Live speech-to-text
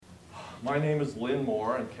My name is Lynn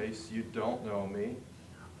Moore, in case you don't know me.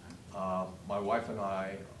 My wife and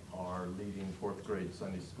I are leading 4th grade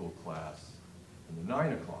Sunday school class in the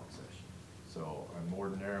 9 o'clock session. So I'm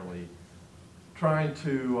ordinarily trying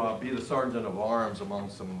to be the sergeant of arms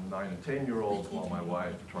among some 9 and 10-year-olds while my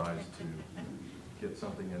wife tries to get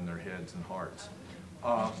something in their heads and hearts.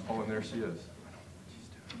 Oh, and there she is.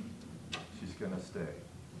 She's going to stay.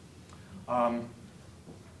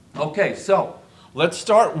 Okay, so let's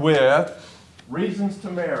start with reasons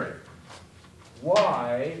to marry.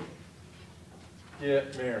 Why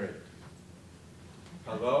get married?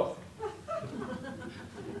 Hello?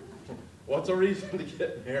 What's a reason to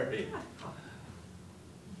get married?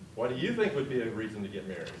 What do you think would be a reason to get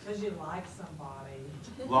married? Because you like somebody.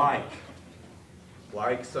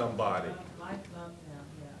 Like somebody. Like love them,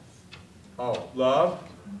 yes. Oh, love?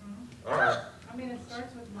 All right. I mean, it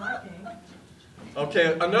starts with liking.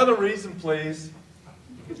 Okay, another reason, please.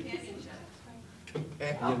 Companionship.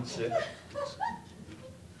 Companionship.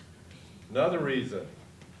 Another reason.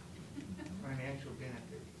 Financial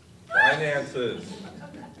benefit. Finances.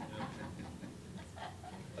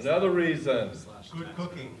 Another reason. Good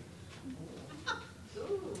cooking.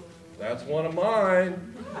 That's one of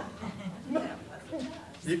mine.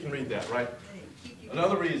 You can read that, right?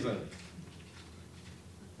 Another reason.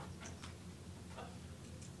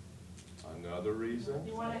 Another reason.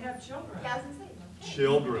 You want to have children. Yeah, I was gonna say.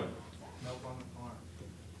 Children. Help on the farm.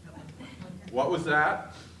 What was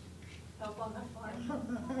that? Help on the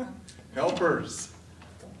farm. Helpers.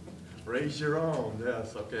 Raise your own.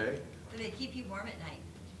 Yes, okay. Do they keep you warm at night?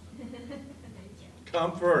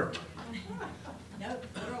 Comfort. No,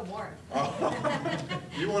 literal warmth.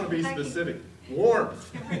 You want to be specific.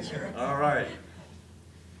 Warmth. All right.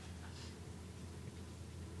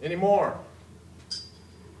 Any more?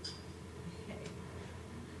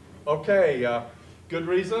 Okay, good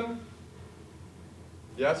reason?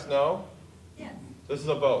 Yes, no? Yes. This is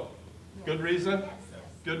a vote. Good reason? Yes.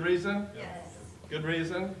 Good reason? Yes. Good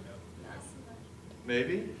reason?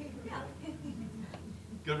 Maybe? Yeah.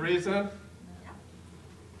 Good reason? Yeah.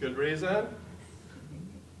 Good reason?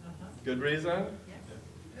 Good reason?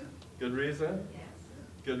 Yes. Good reason? Yes.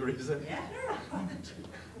 Good reason? Yeah.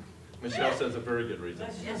 Michelle says a very good reason.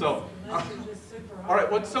 Unless So, you're just super all right,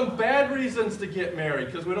 hard. what's some bad reasons to get married?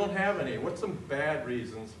 Because we don't have any. What's some bad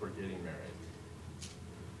reasons for getting married?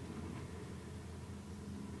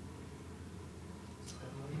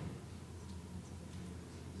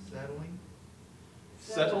 Settling.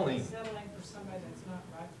 Settling. Settling for somebody that's not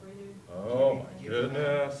right for you. Oh my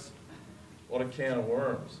goodness. What a can of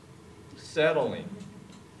worms. Settling.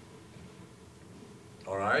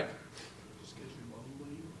 All right. Just because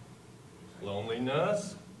you're lonely.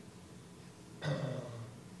 Loneliness.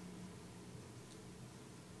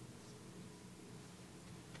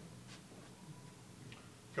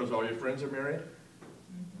 Because all your friends are married?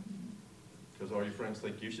 Because all your friends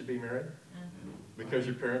think you should be married? Because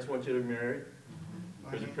your parents want you to be married?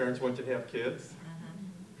 Because your parents want you to have kids?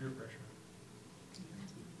 Peer pressure.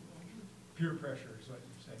 Peer pressure is what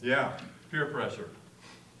you're saying. Yeah, peer pressure.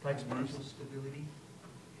 Thanks, Bruce. Financial stability.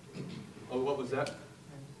 Oh, what was that? I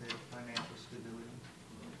said financial stability.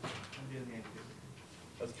 I'm doing that too.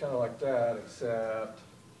 That's kind of like that, except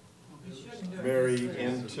You shouldn't do it.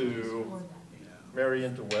 marry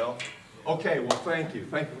into wealth. Okay, well, thank you.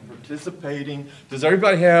 Thank you for participating. Does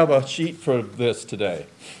everybody have a sheet for this today?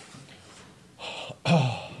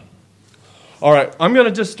 All right, I'm going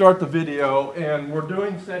to just start the video, and we're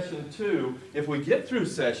doing session 2. If we get through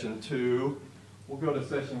session 2, we'll go to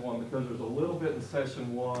session 1, because there's a little bit in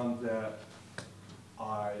session 1 that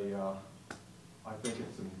I think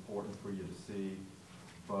it's important for you to see,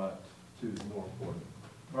 but 2 is more important.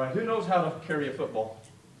 All right, who knows how to carry a football?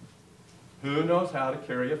 Who knows how to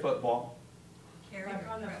carry a football? Carry Like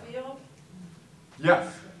your on the throat. field.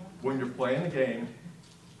 Yes. When you're playing the game,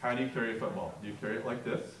 how do you carry a football? Do you carry it like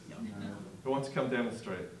this? Who wants to come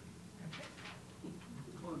demonstrate?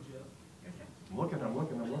 I'm looking.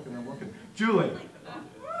 Julie.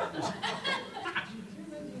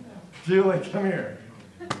 Julie, come here.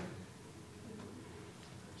 My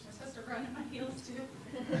sister running my heels too.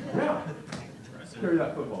 Yeah. Carry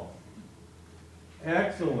that football.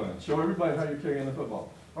 Excellent. Show everybody how you're carrying the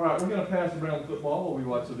football. All right, we're going to pass around the football while we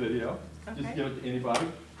watch the video. Just give it to anybody.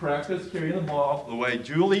 Practice carrying the ball the way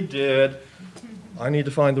Julie did. I need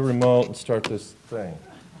to find the remote and start this thing.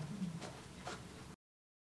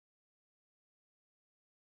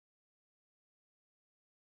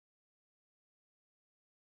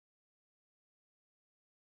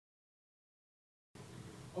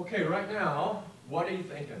 Okay, right now, what are you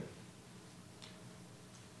thinking?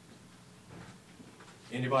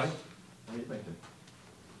 Anybody? What are you thinking?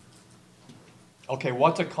 Okay,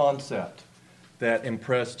 what's a concept that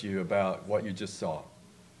impressed you about what you just saw?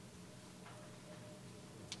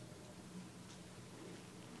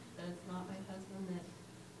 That it's not my husband that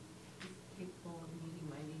is capable of meeting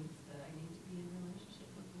my needs, that I need to be in a relationship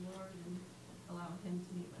with the Lord and allow him to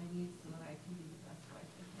meet my needs so that I can be the best wife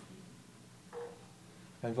I can be.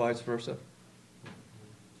 And vice versa?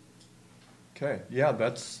 Okay, yeah,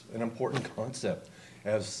 that's an important concept.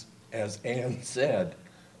 As Anne said,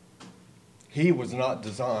 he was not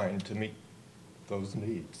designed to meet those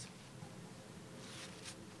needs.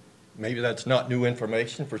 Maybe that's not new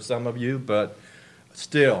information for some of you, but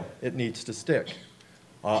still, it needs to stick.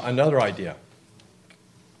 Another idea.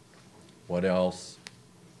 What else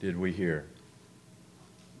did we hear?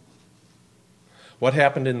 What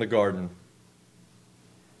happened in the garden?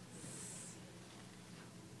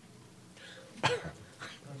 Our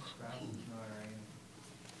spouse is not our enemy.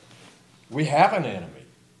 We have an enemy,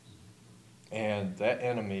 and that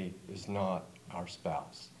enemy is not our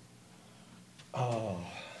spouse.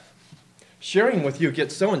 Sharing with you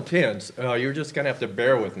gets so intense, you're just going to have to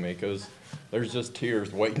bear with me because there's just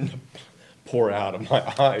tears waiting to pour out of my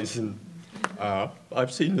eyes. And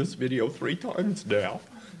I've seen this video 3 times now.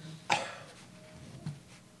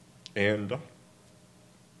 And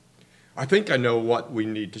I think I know what we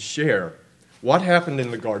need to share. What happened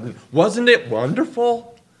in the garden? Wasn't it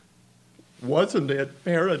wonderful? Wasn't it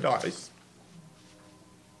paradise?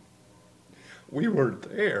 We weren't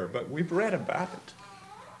there, but we've read about it.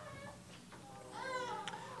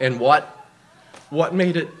 And what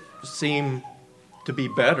made it seem to be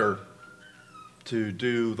better to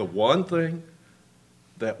do the one thing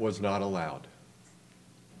that was not allowed?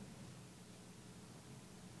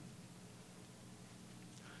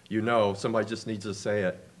 You know, somebody just needs to say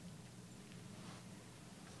it.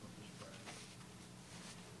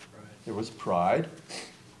 It was pride.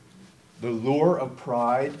 The lure of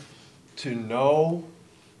pride to know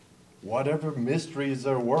whatever mysteries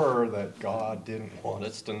there were that God didn't want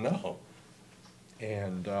us to know.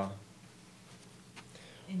 And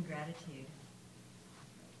Ingratitude.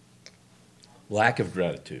 lack of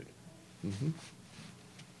gratitude. Didn't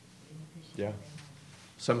appreciate Yeah. it.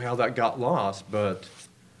 Somehow that got lost, but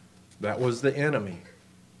that was the enemy.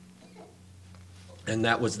 And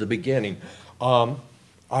that was the beginning.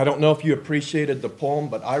 I don't know if you appreciated the poem,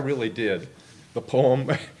 but I really did. The poem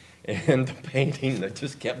and the painting that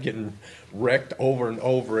just kept getting wrecked over and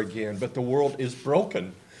over again. But the world is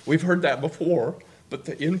broken. We've heard that before, but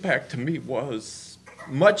the impact to me was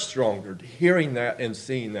much stronger, hearing that and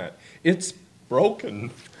seeing that. It's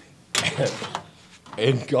broken.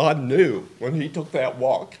 And God knew when he took that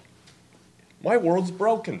walk, my world's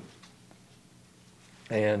broken.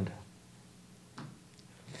 And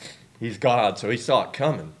he's God, so he saw it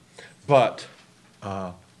coming. But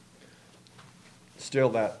still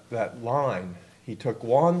that line, he took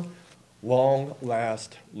one long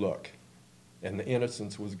last look, and the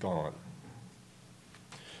innocence was gone.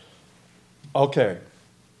 Okay,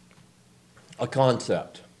 a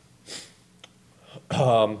concept.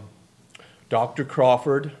 Dr.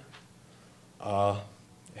 Crawford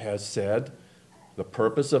has said the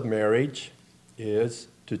purpose of marriage is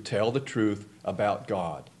to tell the truth about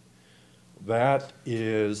God. That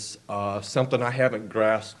is something I haven't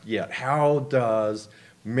grasped yet. How does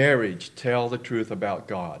marriage tell the truth about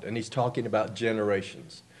God? And he's talking about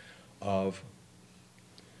generations of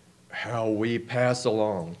how we pass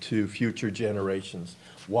along to future generations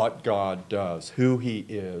what God does, who he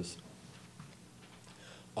is,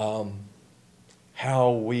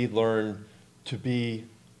 how we learn to be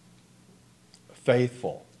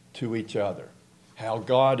faithful to each other, how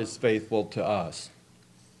God is faithful to us.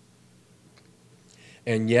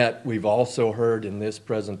 And yet, we've also heard in this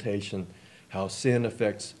presentation how sin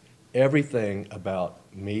affects everything about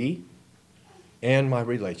me and my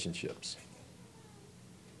relationships.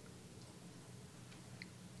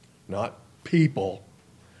 Not people,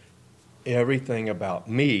 everything about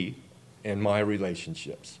me and my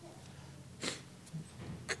relationships.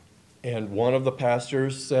 And one of the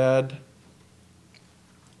pastors said,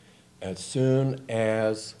 as soon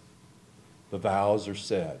as the vows are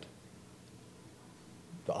said,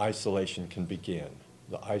 the isolation can begin.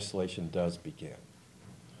 The isolation does begin.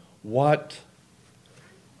 What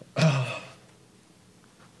are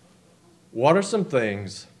some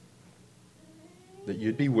things that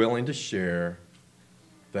you'd be willing to share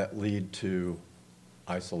that lead to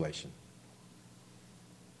isolation?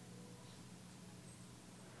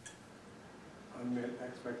 Unmet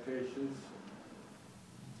expectations.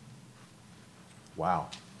 Wow.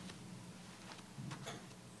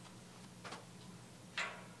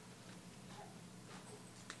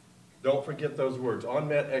 Don't forget those words,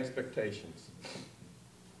 unmet expectations.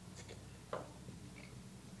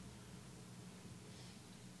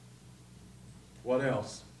 What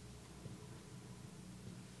else?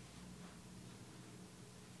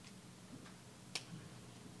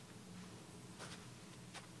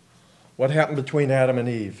 What happened between Adam and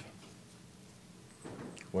Eve?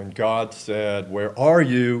 When God said, "Where are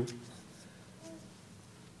you?"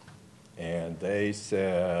 And they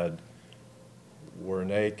said, "We're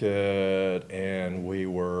naked and we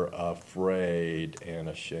were afraid and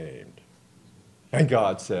ashamed." And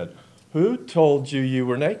God said, "Who told you you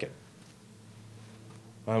were naked?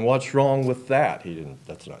 And what's wrong with that?" He didn't,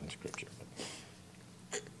 that's not in Scripture.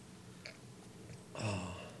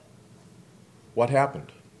 What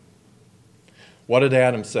happened? What did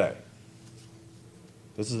Adam say?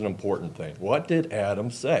 This is an important thing. What did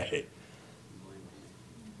Adam say?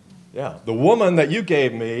 Yeah, the woman that you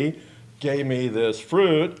gave me this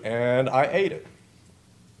fruit and I ate it.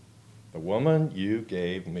 The woman you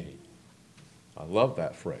gave me. I love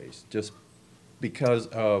that phrase just because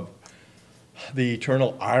of the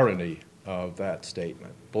eternal irony of that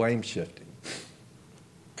statement. Blame shifting.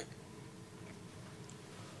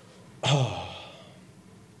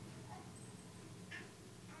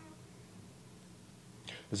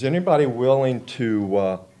 Is anybody willing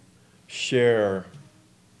to share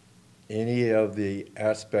any of the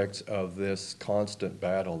aspects of this constant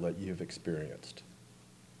battle that you've experienced?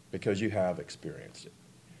 Because you have experienced it.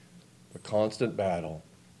 The constant battle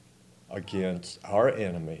against our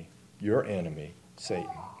enemy, your enemy, Satan.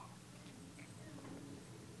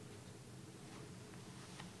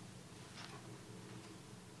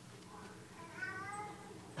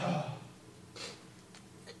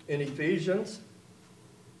 In Ephesians,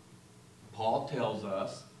 Paul tells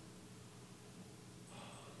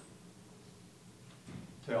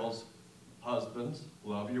husbands,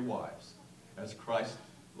 love your wives as Christ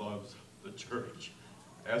loves the church,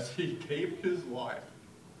 as he gave his life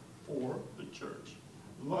for the church.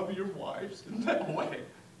 Love your wives in that way.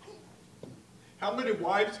 How many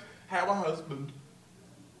wives have a husband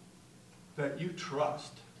that you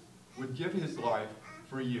trust would give his life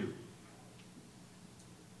for you?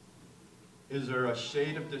 Is there a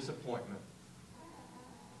shade of disappointment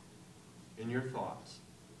in your thoughts?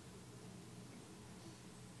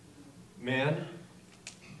 Men,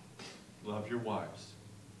 love your wives.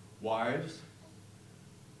 Wives,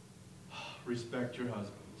 respect your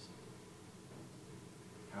husbands.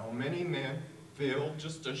 How many men feel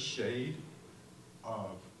just a shade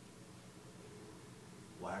of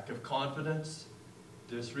lack of confidence,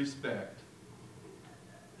 disrespect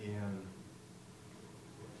in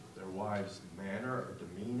their wives' manner or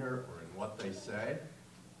demeanor or in what they say?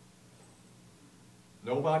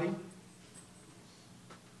 Nobody?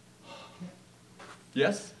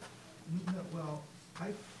 Yes? No, well,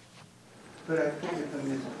 but I think it's a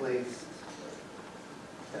misplaced,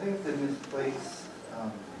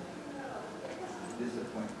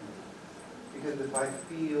 disappointment. Because if I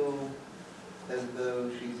feel as though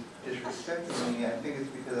she's disrespecting me, I think it's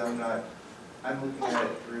because I'm looking at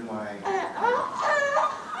it through my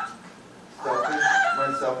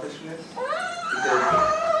selfishness. Because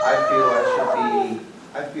I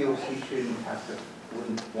feel she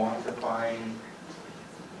wouldn't want to find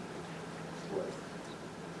what?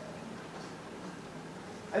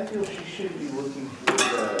 I feel she shouldn't be looking for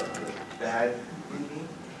the bad in me,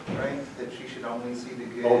 right? That she should only see the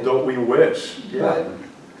good. Oh, don't we wish? Yeah.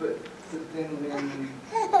 But then when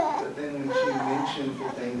she mentions the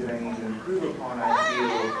things that I need to improve upon, I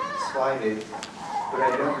feel slighted.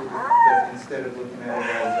 But instead of looking at it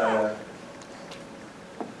as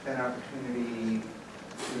an opportunity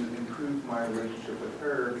to improve my relationship with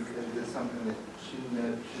her, because it's something that she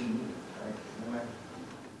needs, right?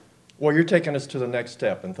 Well, you're taking us to the next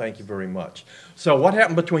step, and thank you very much. So what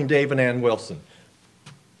happened between Dave and Ann Wilson?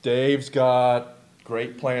 Dave's got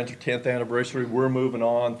great plans for 10th anniversary. We're moving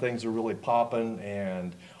on. Things are really popping,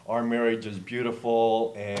 and our marriage is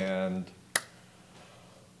beautiful, and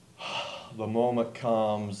the moment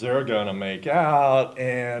comes, they're going to make out,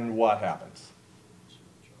 and what happens?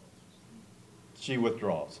 She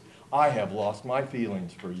withdraws. I have lost my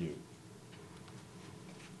feelings for you.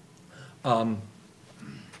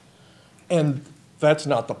 And that's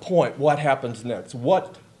not the point. What happens next?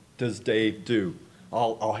 What does Dave do?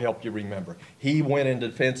 I'll help you remember. He went into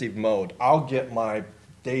defensive mode. I'll get my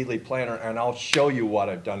daily planner and I'll show you what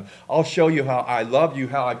I've done. I'll show you how I love you,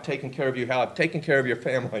 how I've taken care of you, how I've taken care of your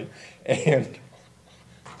family. And,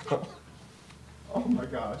 oh my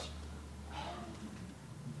gosh.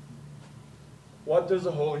 What does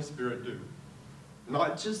the Holy Spirit do?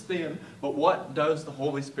 Not just then, but what does the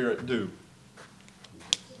Holy Spirit do?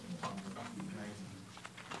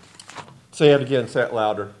 Say it again, say it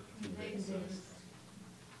louder.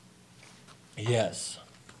 Yes,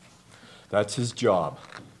 that's his job.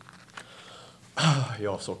 He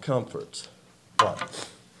also comforts. But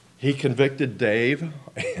he convicted Dave,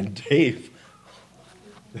 and Dave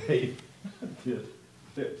did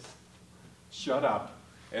this. Shut up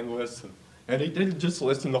and listen. And he didn't just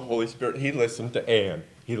listen to the Holy Spirit, he listened to Ann.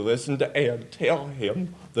 He listened to Ann tell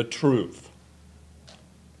him the truth.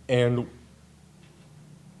 And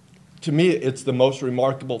to me, it's the most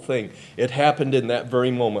remarkable thing. It happened in that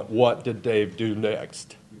very moment. What did Dave do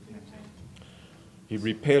next? He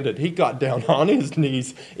repented. He got down on his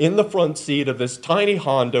knees in the front seat of this tiny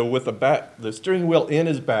Honda with the steering wheel in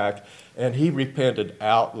his back, and he repented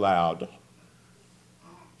out loud.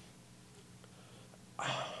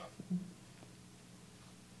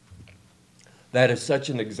 That is such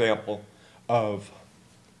an example of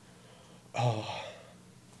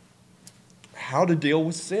how to deal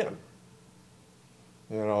with sin.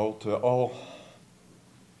 You know,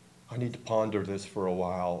 I need to ponder this for a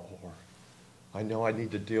while, or I know I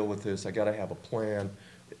need to deal with this. I got to have a plan.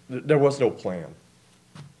 There was no plan.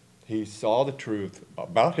 He saw the truth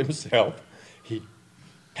about himself. He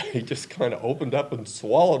just kind of opened up and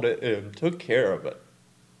swallowed it and took care of it.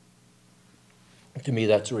 To me,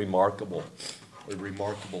 that's a remarkable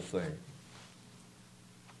thing.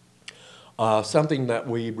 Something that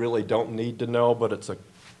we really don't need to know, but it's a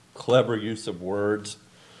clever use of words.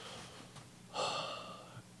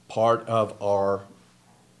 Part of our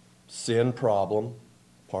sin problem,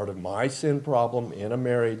 part of my sin problem in a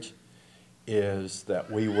marriage, is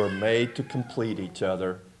that we were made to complete each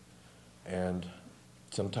other, and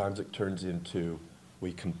sometimes it turns into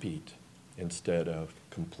we compete instead of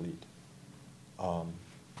complete.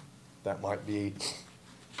 That might be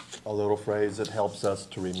a little phrase that helps us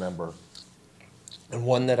to remember. And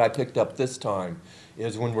one that I picked up this time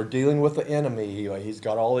is when we're dealing with the enemy, he's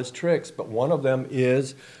got all his tricks, but one of them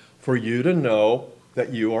is for you to know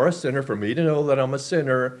that you are a sinner, for me to know that I'm a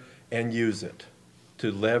sinner, and use it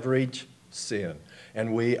to leverage sin.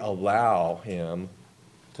 And we allow him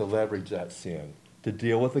to leverage that sin, to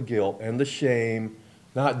deal with the guilt and the shame,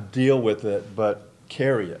 not deal with it, but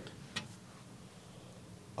carry it.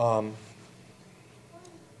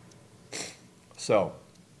 So,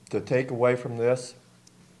 to take away from this,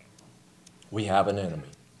 we have an enemy.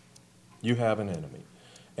 You have an enemy.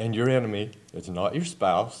 And your enemy is not your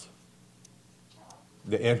spouse.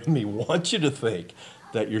 The enemy wants you to think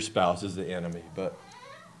that your spouse is the enemy, but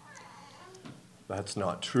that's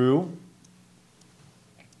not true.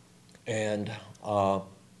 And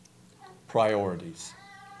priorities.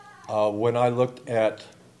 When I looked at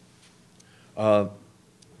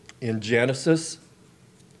in Genesis,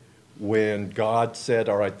 when God said,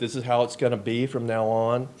 all right, this is how it's going to be from now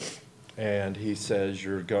on, and he says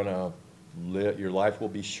your life will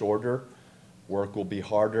be shorter, work will be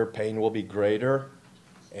harder, pain will be greater,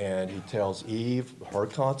 and he tells Eve her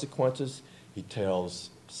consequences, he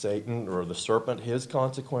tells Satan or the serpent his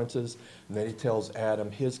consequences, and then he tells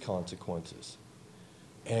Adam his consequences.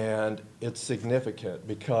 And it's significant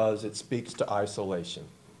because it speaks to isolation.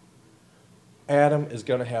 Adam is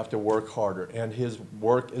going to have to work harder, and his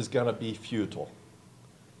work is going to be futile.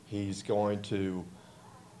 He's going to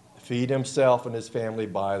feed himself and his family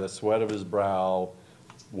by the sweat of his brow,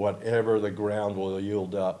 whatever the ground will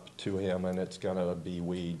yield up to him, and it's going to be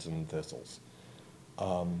weeds and thistles.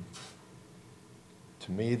 To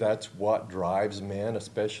me, that's what drives men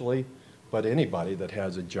especially, but anybody that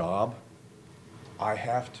has a job, I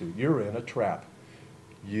have to. You're in a trap.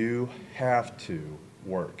 You have to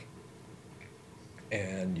work.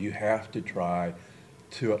 And you have to try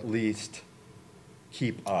to at least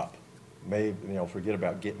keep up. Maybe, forget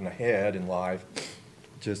about getting ahead in life.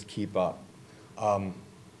 Just keep up.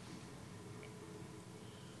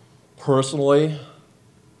 Personally,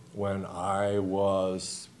 when I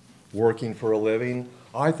was working for a living,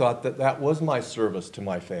 I thought that was my service to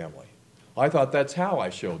my family. I thought that's how I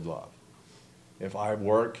showed love. If I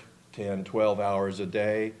work 10, 12 hours a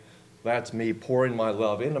day, that's me pouring my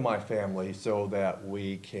love into my family so that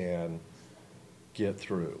we can get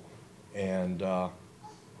through. And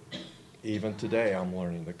even today, I'm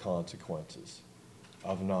learning the consequences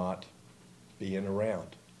of not being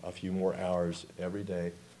around a few more hours every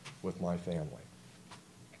day with my family.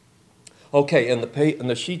 Okay, in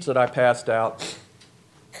the sheets that I passed out,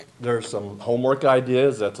 there's some homework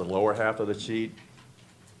ideas. That's the lower half of the sheet.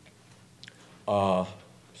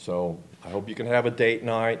 So I hope you can have a date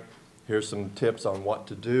night. Here's some tips on what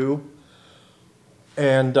to do.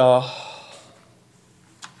 And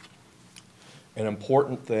an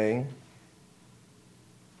important thing.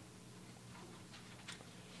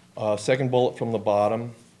 Second bullet from the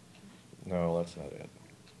bottom. No, that's not it.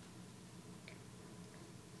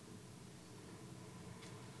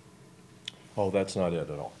 Oh, that's not it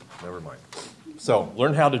at all. Never mind. So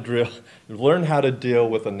learn how to deal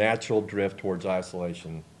with a natural drift towards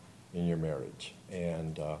isolation in your marriage.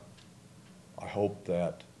 And I hope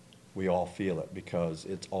that we all feel it because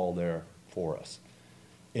it's all there for us.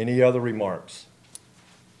 Any other remarks?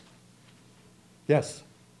 Yes?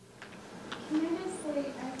 Can I just say,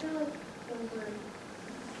 I feel like the word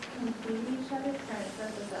complete each other kind of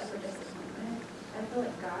sets us up for disappointment. I feel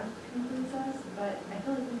like God completes us, but I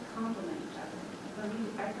feel like we complement each other.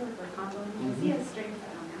 I feel like we're complementing. He has strengths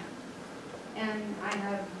I don't have. And I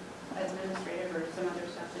have administrative or some other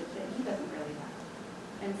stuff that he doesn't really have.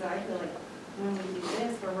 And so I feel like when we do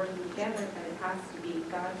this, we're working together, but it has to be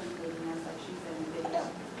God completing us, like she said in the video.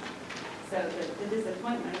 So the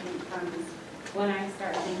disappointment, I think, comes when I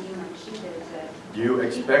start thinking like she did, that You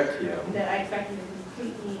expect him. that I expect him to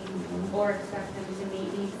complete me or expect him to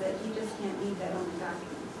meet needs that he just can't meet that only God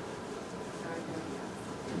can. So I feel like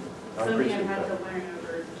that's I something appreciate I've had that. to learn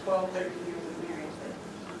over 12, 13 years of marriage, that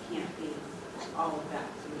you can't be all of that.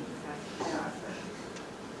 So you just have to God first.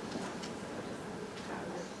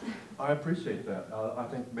 I appreciate that. I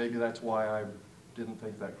think maybe that's why I didn't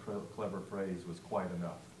think that clever phrase was quite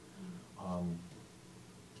enough.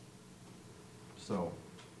 So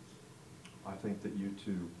I think that you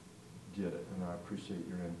two get it, and I appreciate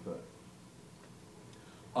your input.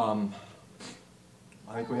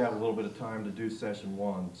 I think we have a little bit of time to do session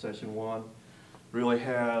one. Session one really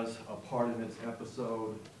has a part in its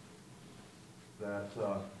episode that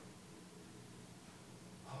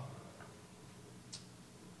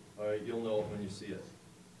you'll know it when you see it.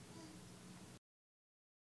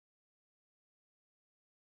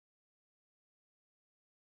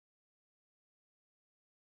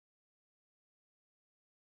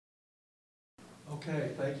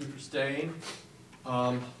 Okay, thank you for staying.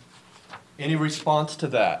 Any response to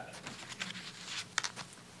that?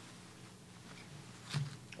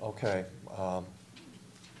 Okay.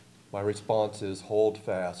 My response is hold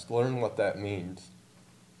fast. Learn what that means.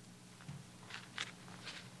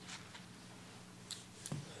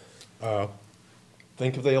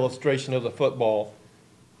 Think of the illustration of the football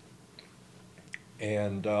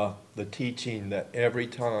and the teaching that every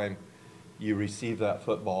time you receive that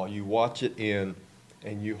football, you watch it in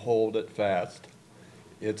and you hold it fast.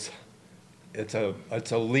 It's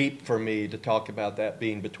a leap for me to talk about that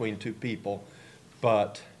being between two people,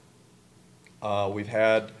 but we've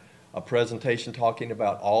had a presentation talking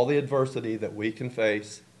about all the adversity that we can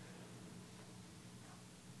face,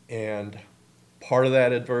 and part of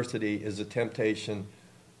that adversity is a temptation,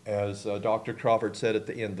 as Dr. Crawford said at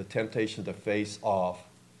the end, the temptation to face off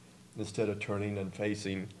instead of turning and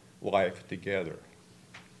facing life together.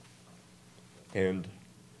 And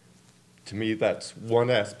to me, that's one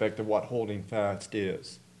aspect of what holding fast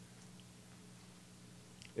is.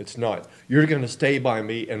 It's not, you're going to stay by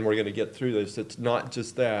me and we're going to get through this. It's not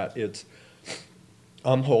just that. It's,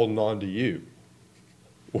 I'm holding on to you.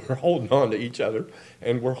 We're holding on to each other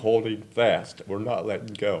and we're holding fast. We're not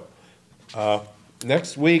letting go.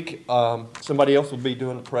 Next week, somebody else will be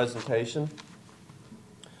doing a presentation.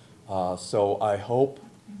 So I hope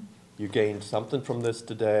you gained something from this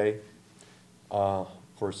today.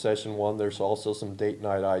 For session one, there's also some date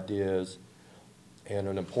night ideas. And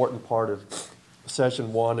an important part of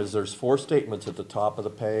session one is there's 4 statements at the top of the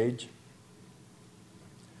page.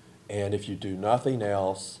 And if you do nothing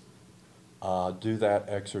else, do that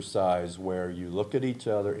exercise where you look at each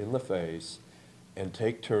other in the face and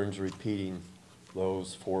take turns repeating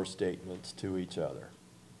those 4 statements to each other.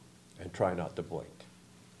 And try not to blink.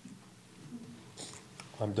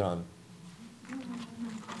 I'm done.